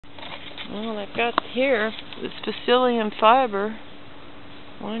Well, I've got here this psyllium fiber,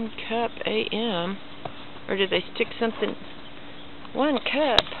 1 cup AM. Or did they stick something? 1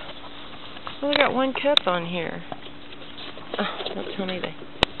 cup? Well, I got 1 cup on here. Oh, don't tell me they.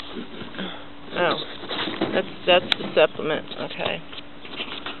 Oh, that's the supplement. Okay.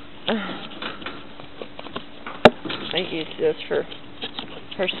 I use this for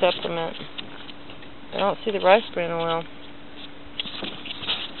her supplement. I don't see the rice bran oil.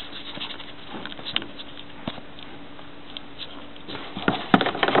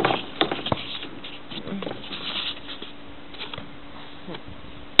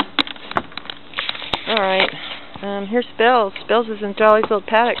 Alright, here's Spells. Spells is in Dolly's little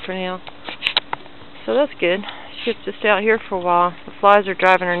paddock for now. So that's good. She gets to stay out here for a while. The flies are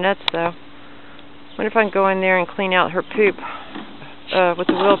driving her nuts though. Wonder if I can go in there and clean out her poop with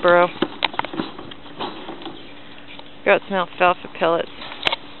the wheelbarrow. Got some alfalfa pellets.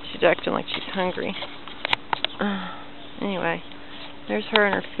 She's acting like she's hungry. Anyway, there's her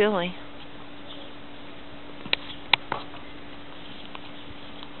and her filly.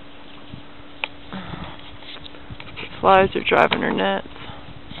 Flies are driving her nuts.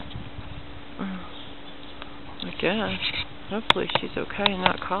 I guess. Hopefully she's okay and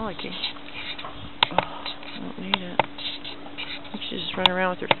not colicky. Oh, I don't need it. I think she's just running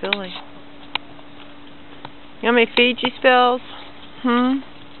around with her filly. You want me to feed you, Spells?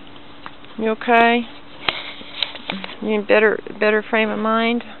 You okay? You in better frame of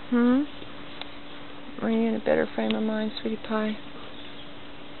mind? Are you in a better frame of mind, sweetie pie?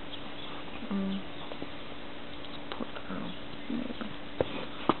 Poor girl.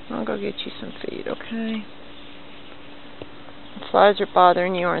 Yeah. I'll go get you some feed, okay? The flies are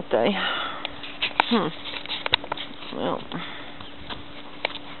bothering you, aren't they? Well.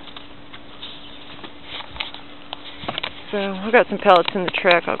 So, I got some pellets in the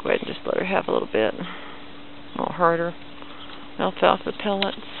truck. I'll go ahead and just let her have a little bit. Won't hurt her. Alfalfa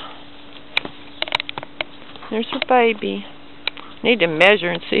pellets. There's her baby. Need to measure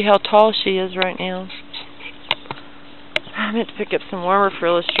and see how tall she is right now. I meant to pick up some warmer for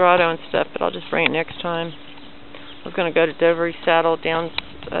Illustrato and stuff, but I'll just bring it next time. I was going to go to Dovery Saddle down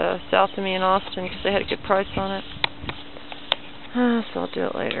south of me in Austin because they had a good price on it. So I'll do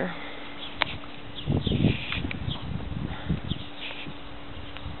it later.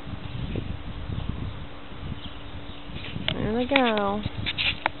 There they go.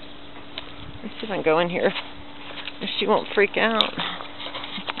 Let's see if I can go in here. If she won't freak out.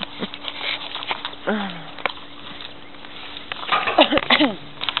 Oh.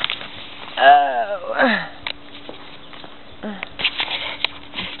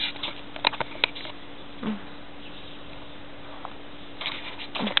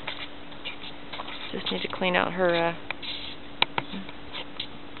 Just need to clean out her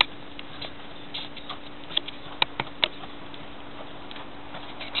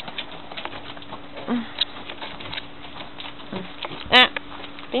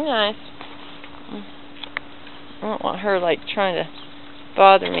be nice. I don't want her like trying to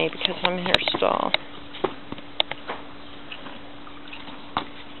bother me because I'm in her stall.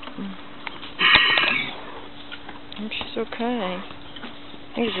 I hope she's okay.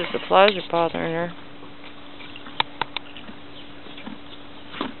 I think it's just the flies are bothering her.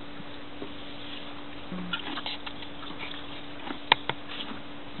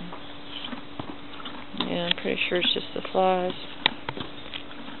 Yeah, I'm pretty sure it's just the flies.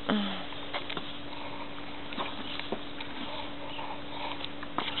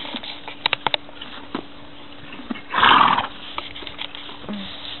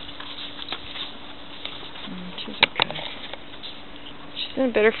 She's okay. She's in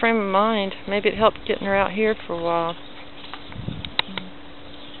a better frame of mind. Maybe it helped getting her out here for a while.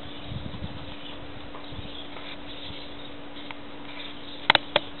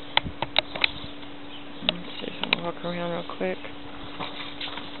 Let's see if I can walk around real quick.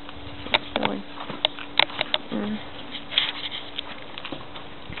 Silly.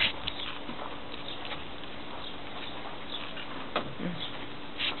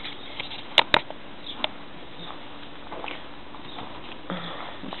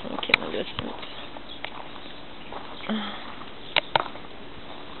 Just want to keep my distance.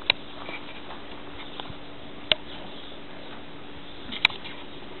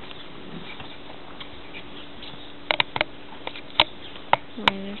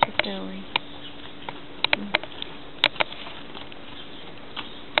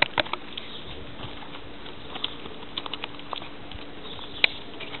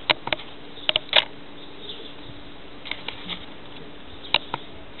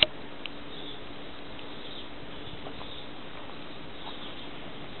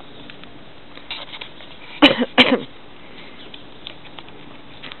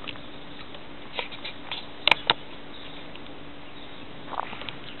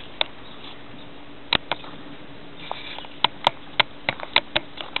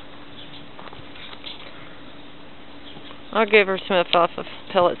 I'll give her some alfalfa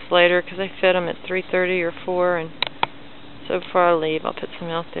pellets later because I fed them at 3:30 or 4, and so before I leave I'll put some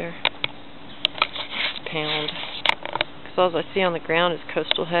out there. Pound. Because all I see on the ground is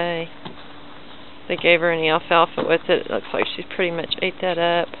coastal hay. They gave her any alfalfa with it. It looks like she's pretty much ate that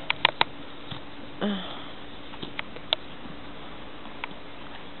up.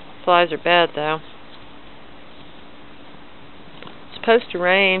 Flies are bad though. It's supposed to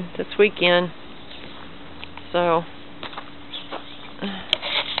rain this weekend, so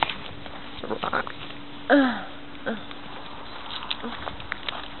rock.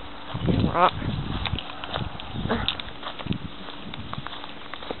 Rock.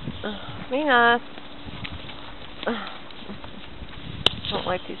 Be nice. I don't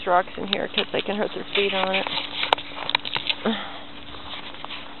like these rocks in here because they can hurt their feet on it.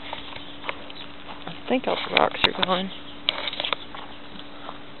 I think all the rocks are gone.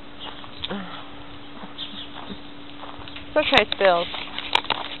 It's okay, Spills.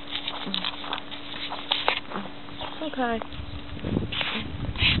 It's okay.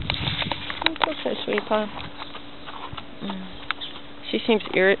 It's okay, sweetie pie. She seems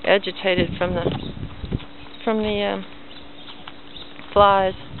agitated from the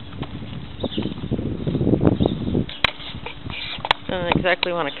flies. Doesn't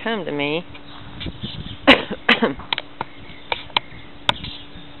exactly want to come to me.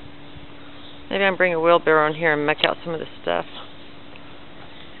 Maybe I'll bring a wheelbarrow in here and muck out some of this stuff.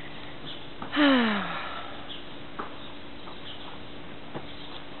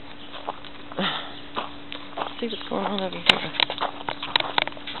 Let's see what's going on over here.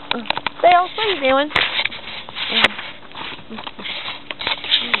 Bill, what are you doing?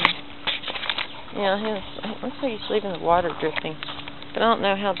 Yeah, looks like he's leaving the water dripping. But I don't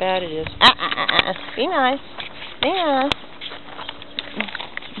know how bad it is. Be nice. Be nice.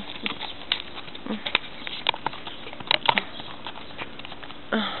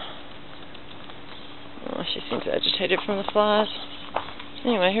 Oh, she seems agitated from the flies.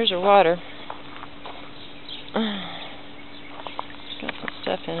 Anyway, here's her water. Got some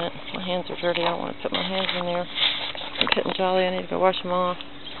stuff in it. My hands are dirty. I don't want to put my hands in there. I'm putting Jolly. I need to go wash them off.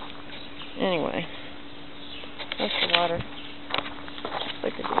 Anyway, that's the water. Looks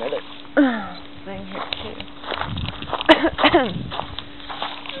like there's another thing here too.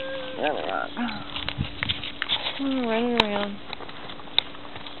 Another rock. Running around.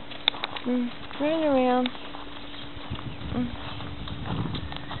 Running around.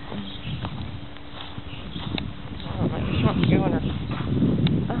 Oh, my gosh, what's going on?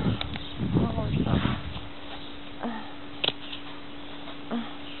 Oh, or something.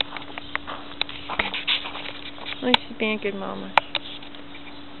 At least she's being a good mama.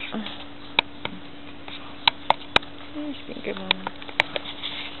 She's being a good mama.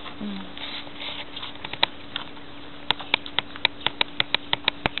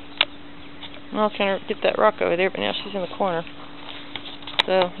 I was trying to get that rock over there, but now she's in the corner.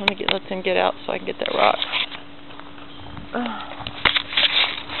 So let them get out so I can get that rock.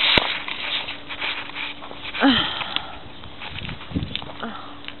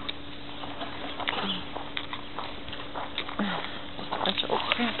 Bunch of old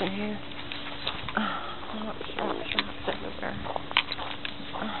crap in here. Rocks everywhere.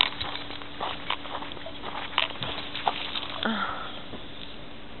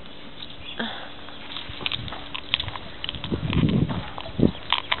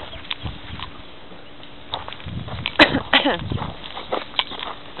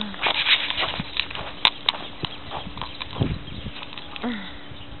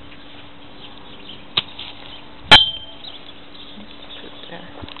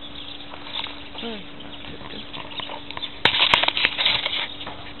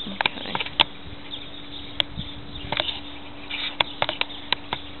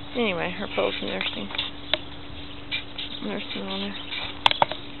 Anyway, her Foal's nursing on her.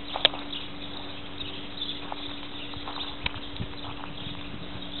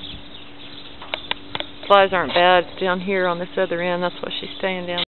 Flies aren't bad down here on this other end. That's why she's staying down